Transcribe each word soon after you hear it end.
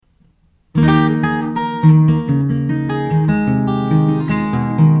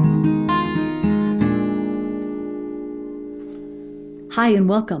Hi, and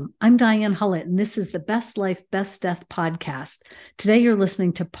welcome. I'm Diane Hullett, and this is the Best Life, Best Death podcast. Today, you're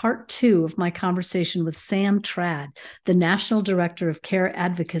listening to part 2 of my conversation with Sam Trad, the National Director of Care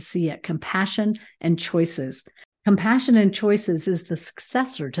Advocacy at Compassion and Choices. Compassion and Choices is the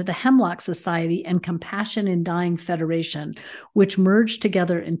successor to the Hemlock Society and Compassion in Dying Federation, which merged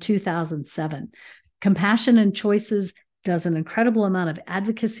together in 2007. Compassion and Choices does an incredible amount of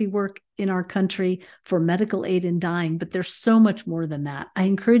advocacy work in our country for medical aid in dying, but there's so much more than that. I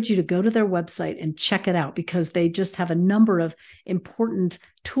encourage you to go to their website and check it out because they just have a number of important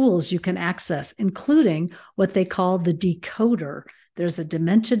tools you can access, including what they call the decoder. There's a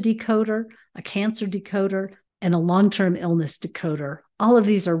dementia decoder, a cancer decoder, and a long-term illness decoder. All of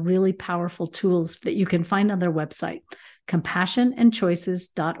these are really powerful tools that you can find on their website,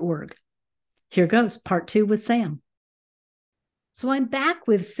 compassionandchoices.org. Here goes, part 2 with Sam. So I'm back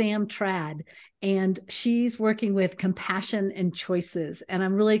with Sam Trad, and she's working with Compassion and Choices. And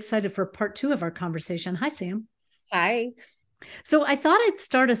I'm really excited for part 2 of our conversation. Hi, Sam. Hi. So I thought I'd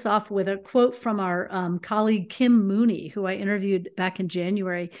start us off with a quote from our colleague, Kim Mooney, who I interviewed back in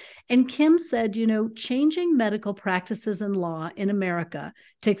January. And Kim said, changing medical practices and law in America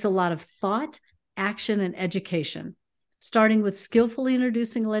takes a lot of thought, action, and education. Starting with skillfully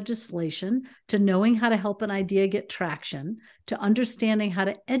introducing legislation, to knowing how to help an idea get traction, to understanding how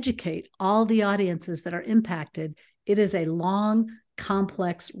to educate all the audiences that are impacted, it is a long,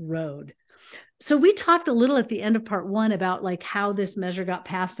 complex road. So we talked a little at the end of part 1 about how this measure got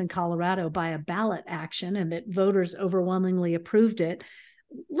passed in Colorado by a ballot action and that voters overwhelmingly approved it.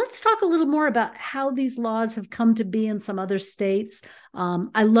 Let's talk a little more about how these laws have come to be in some other states.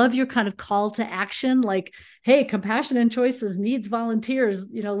 I love your kind of call to action, hey, Compassion and Choices needs volunteers.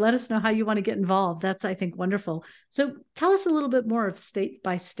 Let us know how you want to get involved. That's, I think, wonderful. So tell us a little bit more of state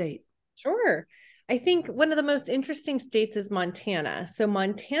by state. Sure. I think one of the most interesting states is Montana. So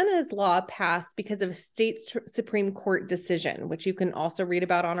Montana's law passed because of a state Supreme Court decision, which you can also read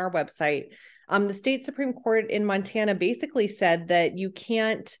about on our website. The state Supreme Court in Montana basically said that you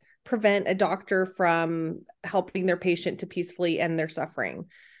can't prevent a doctor from helping their patient to peacefully end their suffering.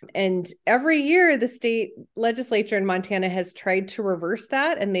 And every year, the state legislature in Montana has tried to reverse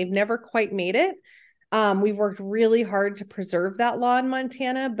that, and they've never quite made it. We've worked really hard to preserve that law in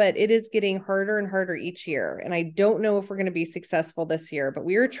Montana, but it is getting harder and harder each year. And I don't know if we're going to be successful this year, but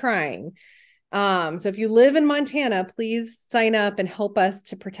we are trying. So if you live in Montana, please sign up and help us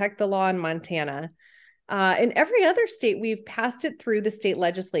to protect the law in Montana. In every other state, we've passed it through the state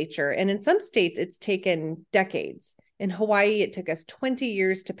legislature. And in some states, it's taken decades. In Hawaii, it took us 20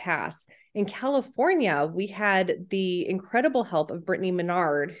 years to pass. In California, we had the incredible help of Brittany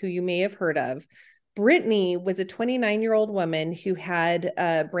Menard, who you may have heard of. Brittany was a 29-year-old woman who had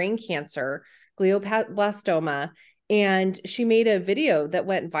brain cancer, glioblastoma, and she made a video that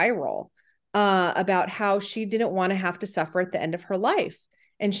went viral about how she didn't want to have to suffer at the end of her life.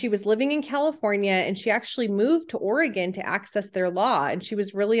 And she was living in California, and she actually moved to Oregon to access their law. And she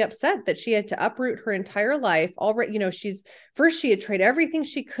was really upset that she had to uproot her entire life. Already, she had tried everything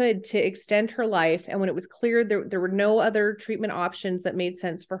she could to extend her life. And when it was clear there were no other treatment options that made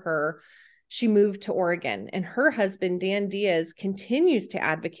sense for her, she moved to Oregon. And her husband, Dan Diaz, continues to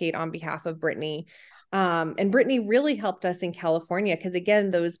advocate on behalf of Brittany. And Brittany really helped us in California because,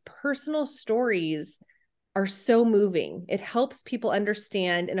 again, those personal stories are so moving. It helps people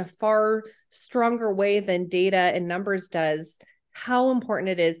understand in a far stronger way than data and numbers does how important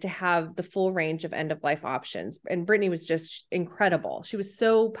it is to have the full range of end-of-life options. And Brittany was just incredible. She was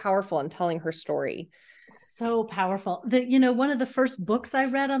so powerful in telling her story. So powerful. One of the first books I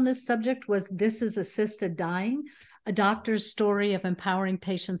read on this subject was This is Assisted Dying, a doctor's story of empowering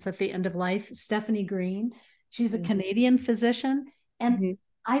patients at the end of life. Stephanie Green, she's a Canadian physician. And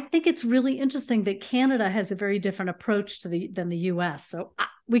I think it's really interesting that Canada has a very different approach than the US. So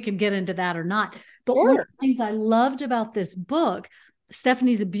we can get into that or not. But one of the things I loved about this book,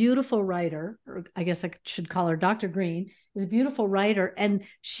 Stephanie's a beautiful writer, or I guess I should call her Dr. Green, is a beautiful writer. And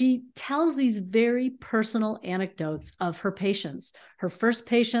she tells these very personal anecdotes of her patients, her first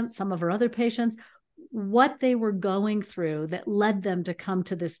patient, some of her other patients, what they were going through that led them to come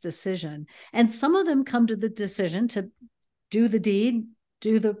to this decision. And some of them come to the decision to do the deed,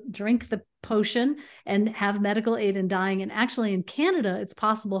 drink the potion and have medical aid in dying. And actually in Canada, it's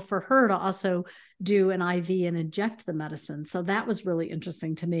possible for her to also do an IV and inject the medicine. So that was really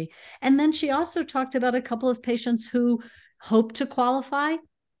interesting to me. And then she also talked about a couple of patients who hoped to qualify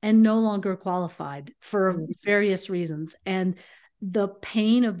and no longer qualified for various reasons, and the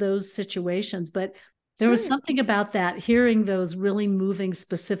pain of those situations. But there was something about that, hearing those really moving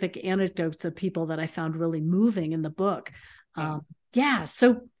specific anecdotes of people, that I found really moving in the book. Yeah.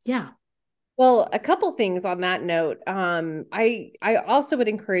 So, yeah. Well, a couple things on that note. I also would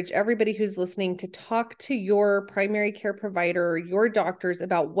encourage everybody who's listening to talk to your primary care provider, your doctors,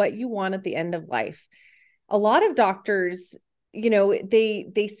 about what you want at the end of life. A lot of doctors,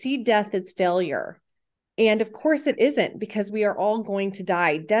 they see death as failure. And of course it isn't, because we are all going to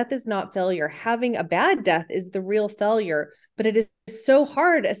die. Death is not failure. Having a bad death is the real failure. But it is so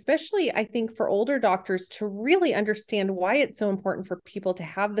hard, especially I think for older doctors, to really understand why it's so important for people to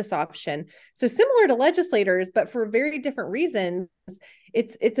have this option. So similar to legislators, but for very different reasons,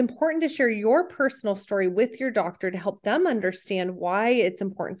 it's important to share your personal story with your doctor to help them understand why it's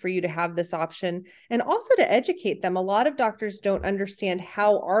important for you to have this option, and also to educate them. A lot of doctors don't understand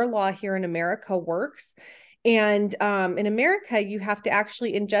how our law here in America works. And in America, you have to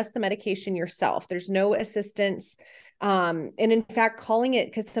actually ingest the medication yourself. There's no assistance. And in fact, calling it,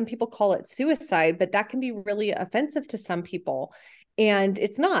 because some people call it suicide, but that can be really offensive to some people. And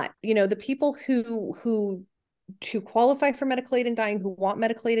it's not. The people who to qualify for medical aid in dying, who want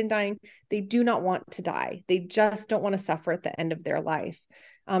medical aid in dying, they do not want to die. They just don't want to suffer at the end of their life.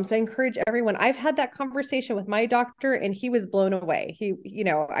 So I encourage everyone. I've had that conversation with my doctor, and he was blown away.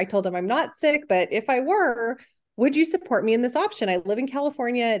 I told him I'm not sick, but if I were, would you support me in this option? I live in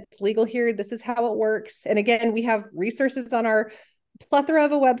California. It's legal here. This is how it works. And again, we have resources on our plethora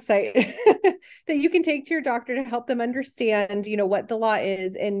of a website that you can take to your doctor to help them understand, what the law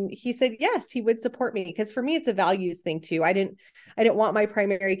is. And he said, yes, he would support me, because for me, it's a values thing too. I didn't want my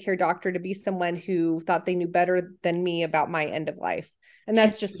primary care doctor to be someone who thought they knew better than me about my end of life. And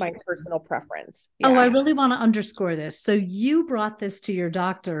that's just my personal preference. Yeah. Oh, I really want to underscore this. So you brought this to your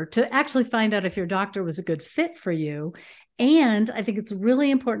doctor to actually find out if your doctor was a good fit for you. And I think it's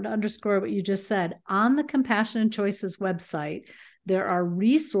really important to underscore what you just said. On the Compassionate Choices website, there are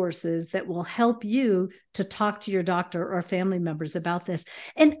resources that will help you to talk to your doctor or family members about this.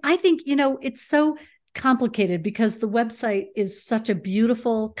 And I think, it's so complicated because the website is such a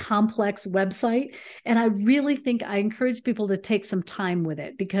beautiful, complex website. And I really think I encourage people to take some time with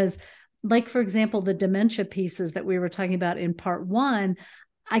it, because, like, for example, the dementia pieces that we were talking about in part one,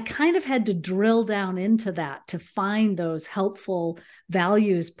 I kind of had to drill down into that to find those helpful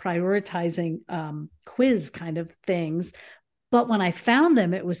values prioritizing quiz kind of things. But when I found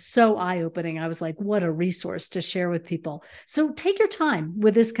them, it was so eye-opening. I was like, what a resource to share with people. So take your time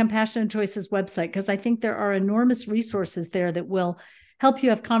with this Compassionate Choices website, because I think there are enormous resources there that will help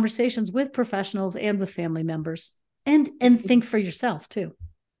you have conversations with professionals and with family members, and think for yourself too.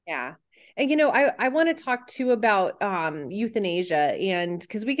 Yeah. And, I want to talk too about euthanasia, and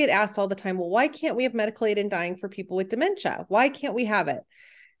because we get asked all the time, well, why can't we have medical aid in dying for people with dementia? Why can't we have it?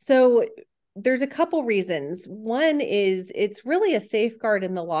 So there's a couple reasons. One is it's really a safeguard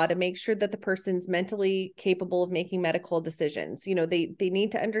in the law to make sure that the person's mentally capable of making medical decisions. They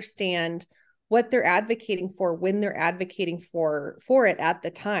need to understand what they're advocating for when they're advocating for it at the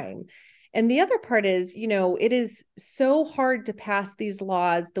time. And the other part is, it is so hard to pass these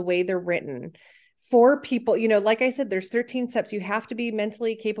laws the way they're written for people. Like I said, there's 13 steps. You have to be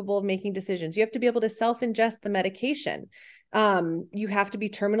mentally capable of making decisions. You have to be able to self-ingest the medication. You have to be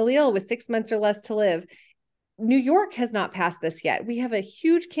terminally ill with 6 months or less to live. New York has not passed this yet. We have a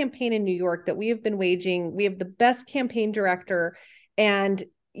huge campaign in New York that we have been waging. We have the best campaign director. And,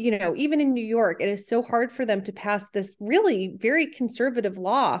 even in New York, it is so hard for them to pass this really very conservative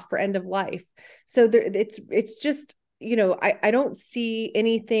law for end of life. So it's just, I don't see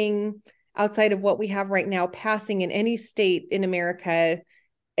anything outside of what we have right now passing in any state in America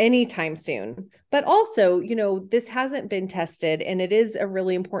anytime soon. But also, this hasn't been tested, and it is a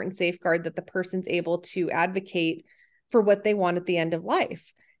really important safeguard that the person's able to advocate for what they want at the end of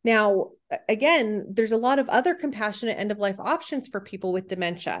life. Now, again, there's a lot of other compassionate end of life options for people with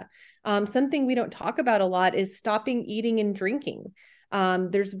dementia. Something we don't talk about a lot is stopping eating and drinking.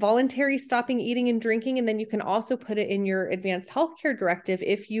 There's voluntary stopping eating and drinking, and then you can also put it in your advanced healthcare directive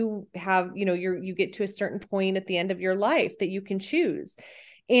if you have, you get to a certain point at the end of your life that you can choose.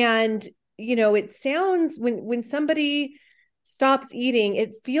 And, it sounds, when somebody stops eating,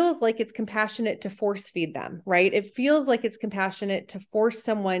 it feels like it's compassionate to force feed them, right? It feels like it's compassionate to force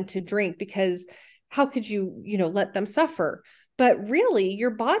someone to drink, because how could you, let them suffer? But really,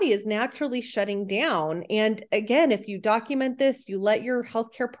 your body is naturally shutting down. And again, if you document this, you let your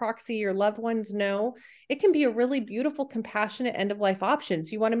healthcare proxy, your loved ones know, it can be a really beautiful, compassionate end of life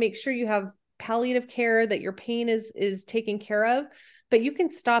options. You want to make sure you have palliative care, that your pain is taken care of, but you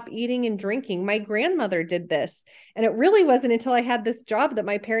can stop eating and drinking. My grandmother did this. And it really wasn't until I had this job that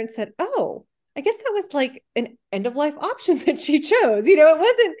my parents said, oh, I guess that was like an end of life option that she chose. It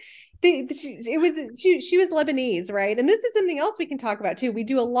wasn't, She was Lebanese, right? And this is something else we can talk about too. We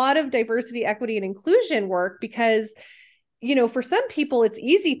do a lot of diversity, equity, and inclusion work because, for some people it's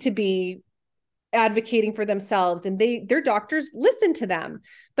easy to be advocating for themselves and their doctors listen to them,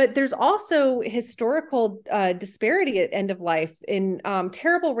 but there's also historical disparity at end of life in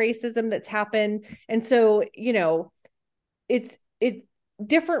terrible racism that's happened. And so it's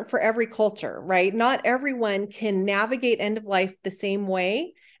different for every culture, right? Not everyone can navigate end of life the same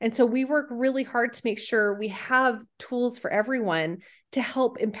way. And so we work really hard to make sure we have tools for everyone to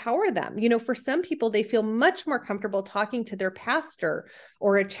help empower them. For some people, they feel much more comfortable talking to their pastor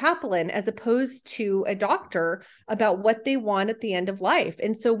or a chaplain as opposed to a doctor about what they want at the end of life.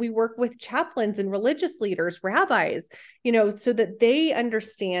 And so we work with chaplains and religious leaders, rabbis, so that they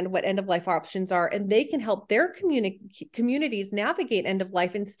understand what end of life options are and they can help their communities navigate end of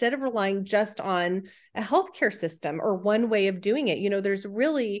life instead of relying just on a healthcare system or one way of doing it. There's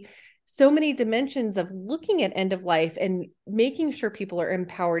really so many dimensions of looking at end of life and making sure people are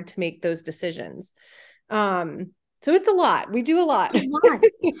empowered to make those decisions. So it's a lot. We do a lot.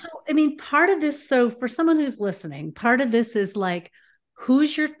 So, part of this, so for someone who's listening, part of this is like,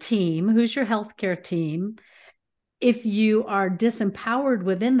 who's your team? Who's your healthcare team? If you are disempowered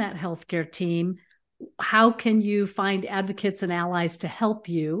within that healthcare team, how can you find advocates and allies to help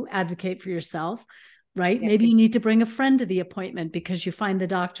you advocate for yourself? Right? Yeah. Maybe you need to bring a friend to the appointment because you find the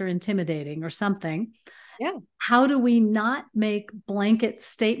doctor intimidating or something. Yeah. How do we not make blanket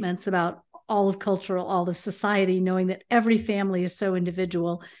statements about all of society, knowing that every family is so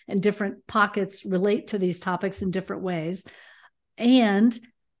individual and different pockets relate to these topics in different ways? And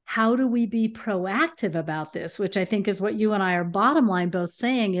how do we be proactive about this, which I think is what you and I are bottom line both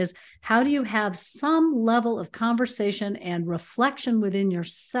saying, is how do you have some level of conversation and reflection within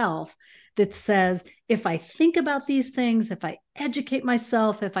yourself that says, if I think about these things, if I educate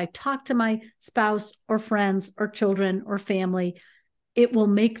myself, if I talk to my spouse or friends or children or family, it will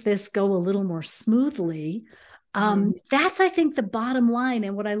make this go a little more smoothly. That's, I think, the bottom line.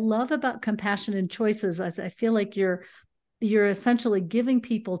 And what I love about Compassion and Choices is I feel like you're essentially giving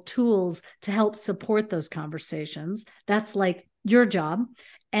people tools to help support those conversations. That's like your job.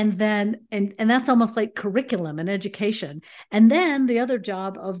 And then, and that's almost like curriculum and education. And then the other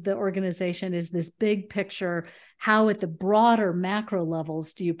job of the organization is this big picture. How at the broader macro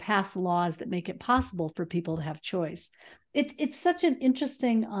levels do you pass laws that make it possible for people to have choice? It's such an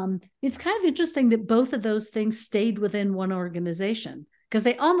interesting, it's kind of interesting that both of those things stayed within one organization, because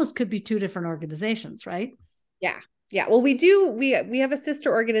they almost could be two different organizations, right? Yeah. Yeah. Well, we have a sister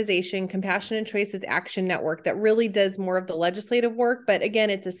organization, Compassion and Choices Action Network, that really does more of the legislative work. But again,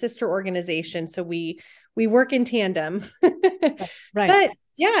 it's a sister organization. So we work in tandem. Right. But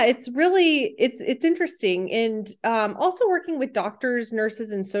yeah, it's interesting. And also working with doctors,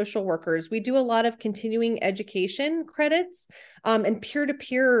 nurses, and social workers. We do a lot of continuing education credits and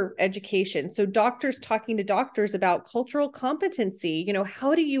peer-to-peer education. So doctors talking to doctors about cultural competency.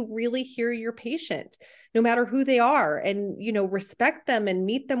 How do you really hear your patient, no matter who they are, and, respect them and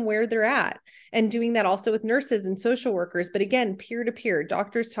meet them where they're at, and doing that also with nurses and social workers. But again, peer-to-peer,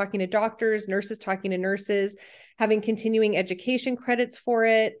 doctors talking to doctors, nurses talking to nurses, having continuing education credits for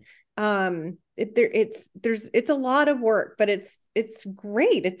it. It's a lot of work, but it's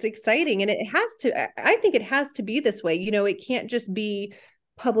great. It's exciting. And I think it has to be this way. It can't just be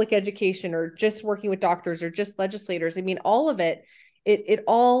public education or just working with doctors or just legislators. All of it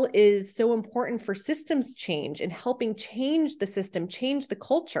all is so important for systems change and helping change the system, change the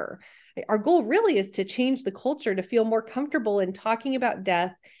culture. Our goal really is to change the culture to feel more comfortable in talking about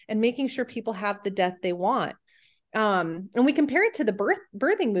death and making sure people have the death they want. And we compare it to the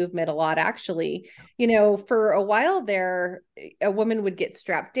birthing movement a lot, actually. For a while there, a woman would get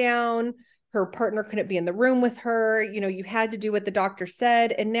strapped down, her partner couldn't be in the room with her, you had to do what the doctor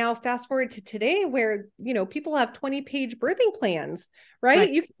said. And now fast forward to today where, people have 20-page birthing plans, right?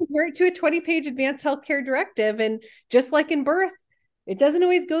 You can compare it to a 20-page advanced healthcare directive. And just like in birth, it doesn't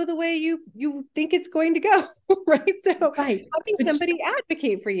always go the way you think it's going to go, right? So having somebody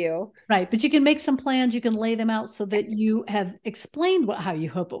advocate for you. Right. But you can make some plans, you can lay them out so that you have explained how you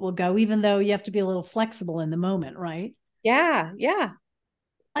hope it will go, even though you have to be a little flexible in the moment, right? Yeah. Yeah.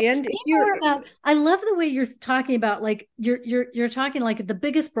 And I love the way you're talking about, like you're talking like at the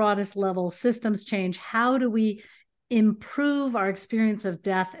biggest, broadest level, systems change. How do we improve our experience of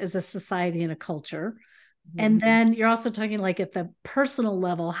death as a society and a culture? Mm-hmm. And then you're also talking like at the personal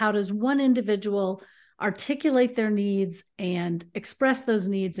level, how does one individual articulate their needs and express those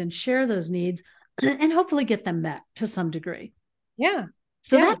needs and share those needs and hopefully get them met to some degree? Yeah.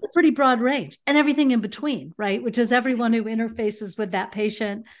 So that's a pretty broad range, and everything in between, right? Which is everyone who interfaces with that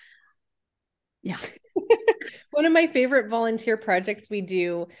patient, Yeah. One of my favorite volunteer projects we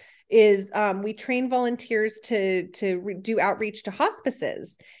do is we train volunteers to do outreach to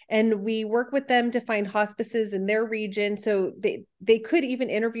hospices, and we work with them to find hospices in their region. So they could even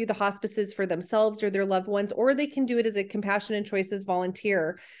interview the hospices for themselves or their loved ones, or they can do it as a Compassion and Choices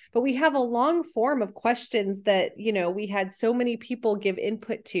volunteer. But we have a long form of questions that, you know, we had so many people give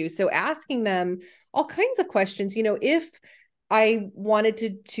input to. So asking them all kinds of questions, you know, if I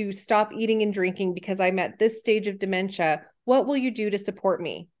wanted to stop eating and drinking because I'm at this stage of dementia, what will you do to support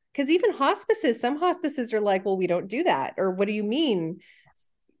me? Because even hospices, some hospices are like, well, we don't do that. Or what do you mean?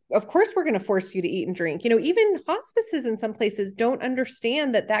 Of course, we're going to force you to eat and drink. You know, even hospices in some places don't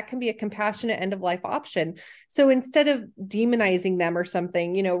understand that that can be a compassionate end of life option. So instead of demonizing them or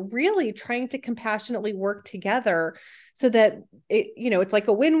something, you know, really trying to compassionately work together so that it, you know, it's like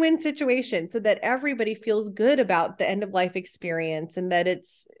a win-win situation so that everybody feels good about the end of life experience, and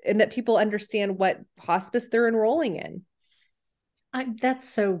that people understand what hospice they're enrolling in. That's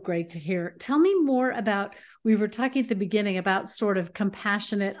so great to hear. Tell me more about, we were talking at the beginning about sort of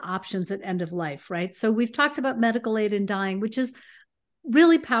compassionate options at end of life, right? So we've talked about medical aid in dying, which is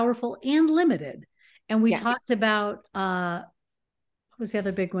really powerful and limited. And we Yeah. talked about, what was the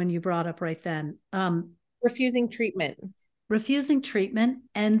other big one you brought up right then? Refusing treatment. Refusing treatment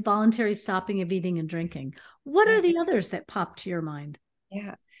and voluntary stopping of eating and drinking. What Yeah. are the others that pop to your mind?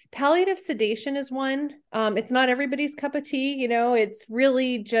 Yeah. Palliative sedation is one. It's not everybody's cup of tea, you know, it's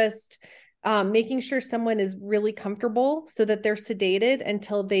really just making sure someone is really comfortable so that they're sedated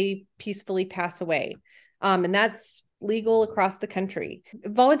until they peacefully pass away. And that's legal across the country.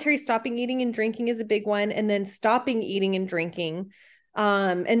 Voluntary stopping eating and drinking is a big one. And then stopping eating and drinking,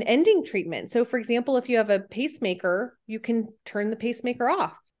 and ending treatment. So for example, if you have a pacemaker, you can turn the pacemaker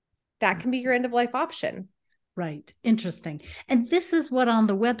off. That can be your end of life option. Right. Interesting. And this is what on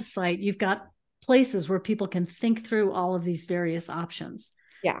the website, you've got places where people can think through all of these various options.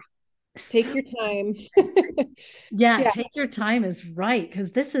 Yeah. Take So, your time. yeah, Yeah. take your time is right,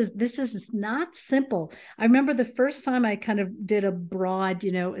 because this is not simple. I remember the first time I kind of did a broad,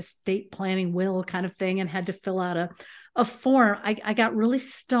 estate planning will kind of thing and had to fill out a form. I got really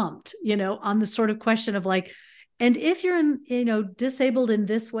stumped, on the sort of question of like, and if you're disabled in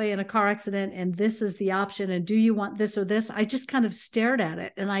this way in a car accident, and this is the option, and do you want this or this? I just kind of stared at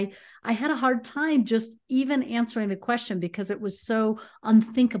it, and I had a hard time just even answering the question because it was so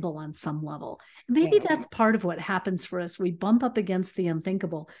unthinkable on some level. And maybe Yeah. that's part of what happens for us. We bump up against the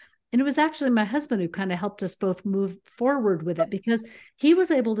unthinkable. And it was actually my husband who kind of helped us both move forward with it, because he was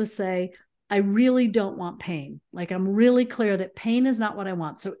able to say, I really don't want pain. Like, I'm really clear that pain is not what I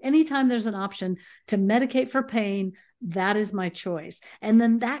want. So anytime there's an option to medicate for pain, that is my choice. And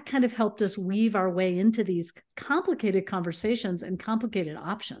then that kind of helped us weave our way into these complicated conversations and complicated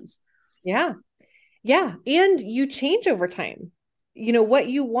options. Yeah. Yeah. And you change over time. You know, what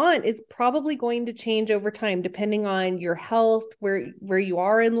you want is probably going to change over time, depending on your health, where you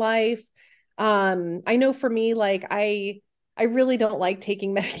are in life. I know for me, like I really don't like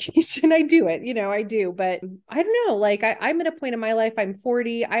taking medication. I do it, I do, but I don't know. Like I'm at a point in my life, I'm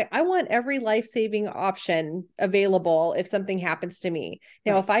 40. I want every life-saving option available if something happens to me.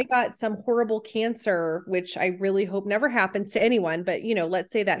 Now, Right. if I got some horrible cancer, which I really hope never happens to anyone, but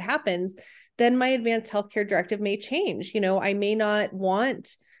let's say that happens, then my advanced healthcare directive may change. I may not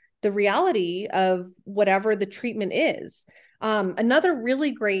want the reality of whatever the treatment is. Another really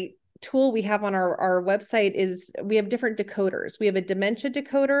great tool we have on our website is we have different decoders. We have a dementia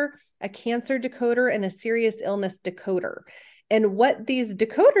decoder, a cancer decoder, and a serious illness decoder. And what these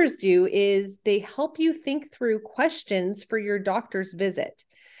decoders do is they help you think through questions for your doctor's visit.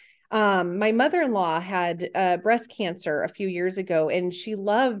 My mother-in-law had breast cancer a few years ago, and she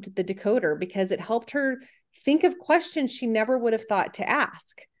loved the decoder because it helped her think of questions she never would have thought to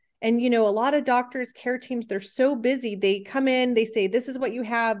ask. And, a lot of doctors, care teams, they're so busy. They come in, they say, this is what you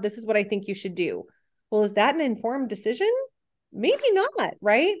have. This is what I think you should do. Well, is that an informed decision? Maybe not,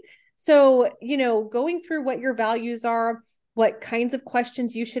 right? So, going through what your values are, what kinds of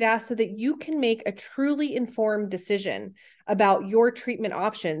questions you should ask so that you can make a truly informed decision about your treatment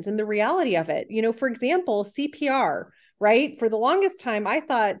options and the reality of it. For example, CPR, right? For the longest time, I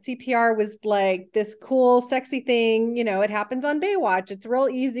thought CPR was like this cool, sexy thing. It happens on Baywatch. It's real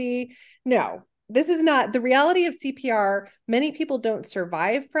easy. No, this is not the reality of CPR. Many people don't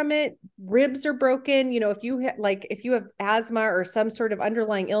survive from it. Ribs are broken. If you have asthma or some sort of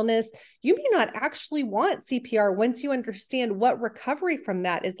underlying illness, you may not actually want CPR once you understand what recovery from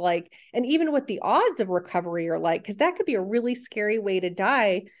that is like, and even what the odds of recovery are like, because that could be a really scary way to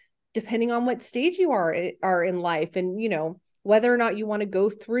die, depending on what stage you are in life. And whether or not you want to go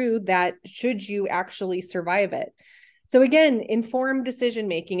through that should you actually survive it. So again, informed decision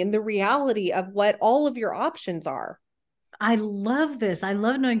making and the reality of what all of your options are. I love this. I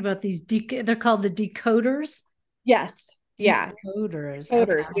love knowing about these. They're called the decoders. Yes. Yeah. Decoders. Okay,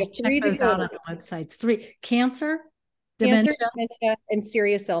 Decoders. We I'll have check 3 those out decoders: on the websites. 3: cancer, cancer, dementia. dementia, and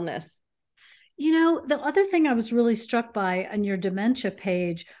serious illness. You know, the other thing I was really struck by on your dementia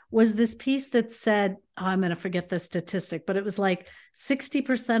page was this piece that said, oh, I'm going to forget the statistic, but it was like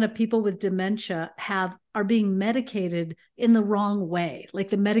 60% of people with dementia are being medicated in the wrong way. Like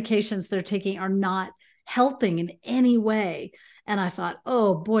the medications they're taking are not helping in any way. And I thought,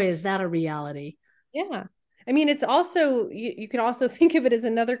 oh boy, is that a reality? Yeah. I mean, it's also, you can also think of it as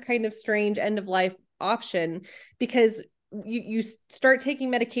another kind of strange end of life option, because you start taking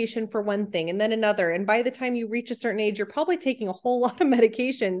medication for one thing and then another. And by the time you reach a certain age, you're probably taking a whole lot of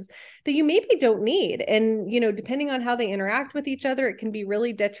medications that you maybe don't need. And, depending on how they interact with each other, it can be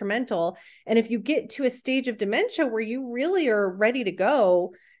really detrimental. And if you get to a stage of dementia where you really are ready to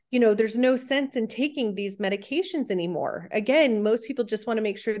go, there's no sense in taking these medications anymore. Again, most people just want to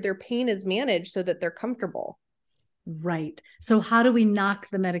make sure their pain is managed so that they're comfortable. Right. So how do we knock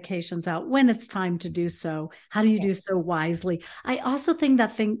the medications out when it's time to do so? How do you do so wisely? I also think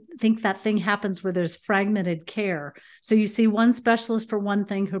that thing happens where there's fragmented care. So you see one specialist for one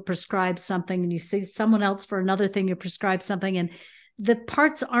thing who prescribes something, and you see someone else for another thing who prescribes something, and the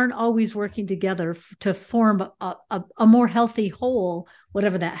parts aren't always working together to form a more healthy whole,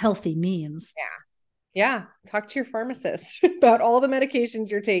 whatever that healthy means. Yeah. Yeah. Talk to your pharmacist about all the medications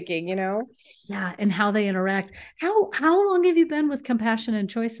you're taking, Yeah. And how they interact. How long have you been with Compassion and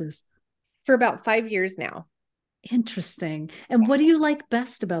Choices? For about 5 years now. Interesting. And what do you like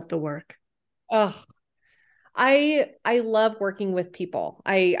best about the work? Oh, I love working with people.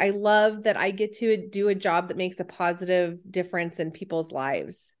 I love that I get to do a job that makes a positive difference in people's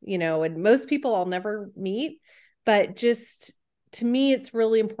lives, and most people I'll never meet, but just to me, it's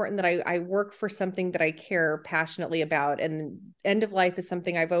really important that I work for something that I care passionately about. And end of life is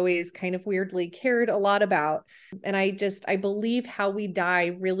something I've always kind of weirdly cared a lot about. And I believe how we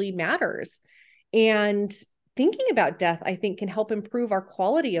die really matters. And thinking about death, I think, can help improve our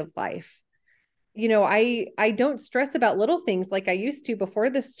quality of life. I don't stress about little things like I used to before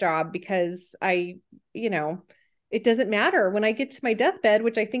this job, because it doesn't matter when I get to my deathbed,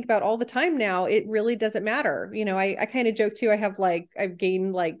 which I think about all the time now. It really doesn't matter. I kind of joke too. I've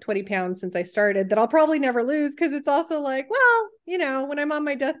gained like 20 pounds since I started that I'll probably never lose. Cause it's also like, well, when I'm on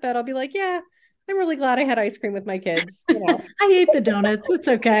my deathbed, I'll be like, yeah, I'm really glad I had ice cream with my kids. I hate the donuts. It's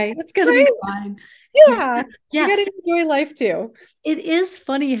okay. It's going to be Right? fine. Yeah. Yeah. You got to enjoy life too. It is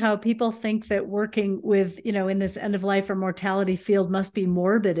funny how people think that working with, in this end of life or mortality field must be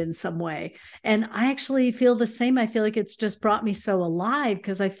morbid in some way. And I actually feel the same. I feel like it's just brought me so alive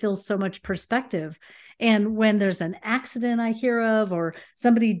because I feel so much perspective. And when there's an accident I hear of, or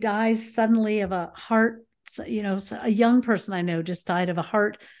somebody dies suddenly of a heart, a young person I know just died of a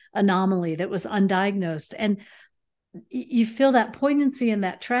heart anomaly that was undiagnosed. And you feel that poignancy and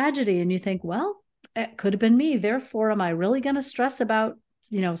that tragedy, and you think, well, it could have been me. Therefore, am I really going to stress about,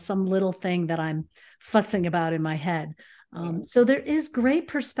 some little thing that I'm fussing about in my head? So there is great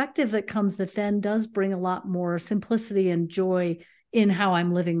perspective that comes that then does bring a lot more simplicity and joy in how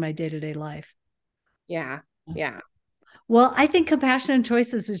I'm living my day-to-day life. Yeah. Yeah. Well, I think Compassion and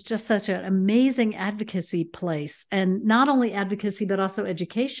Choices is just such an amazing advocacy place, and not only advocacy, but also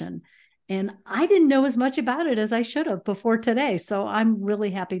education. And I didn't know as much about it as I should have before today. So I'm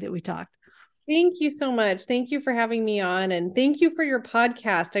really happy that we talked. Thank you so much. Thank you for having me on, and thank you for your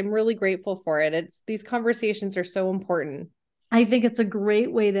podcast. I'm really grateful for it. These conversations are so important. I think it's a great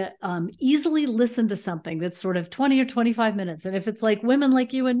way to easily listen to something that's sort of 20 or 25 minutes. And if it's like women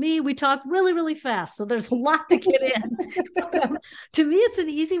like you and me, we talk really, really fast. So there's a lot to get in. To me, it's an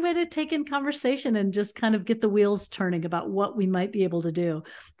easy way to take in conversation and just kind of get the wheels turning about what we might be able to do.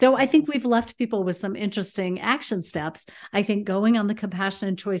 So I think we've left people with some interesting action steps. I think going on the Compassion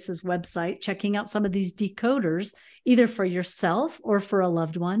and Choices website, checking out some of these decoders, either for yourself or for a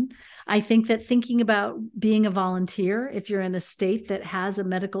loved one. I think that thinking about being a volunteer, if you're in a state that has a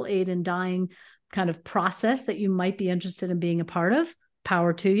medical aid in dying kind of process that you might be interested in being a part of,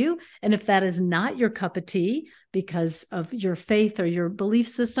 power to you. And if that is not your cup of tea because of your faith or your belief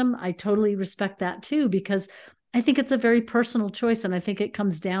system, I totally respect that too, because I think it's a very personal choice. And I think it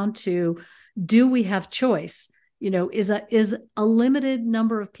comes down to, do we have choice? Is a limited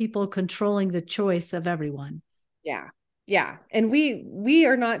number of people controlling the choice of everyone? Yeah. Yeah. And we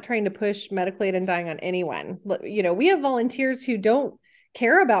are not trying to push medical aid and dying on anyone. We have volunteers who don't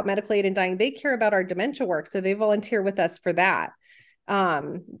care about medical aid in dying. They care about our dementia work. So they volunteer with us for that.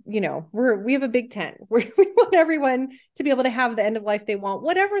 We have a big tent where we want everyone to be able to have the end of life they want,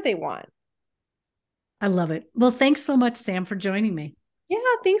 whatever they want. I love it. Well, thanks so much, Sam, for joining me. Yeah,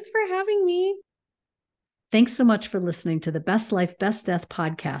 thanks for having me. Thanks so much for listening to the Best Life, Best Death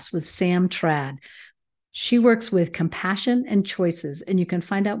podcast with Sam Trad. She works with Compassion and Choices, and you can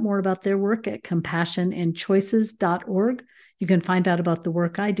find out more about their work at compassionandchoices.org. You can find out about the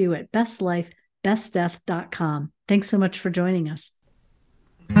work I do at bestlifebestdeath.com. Thanks so much for joining us.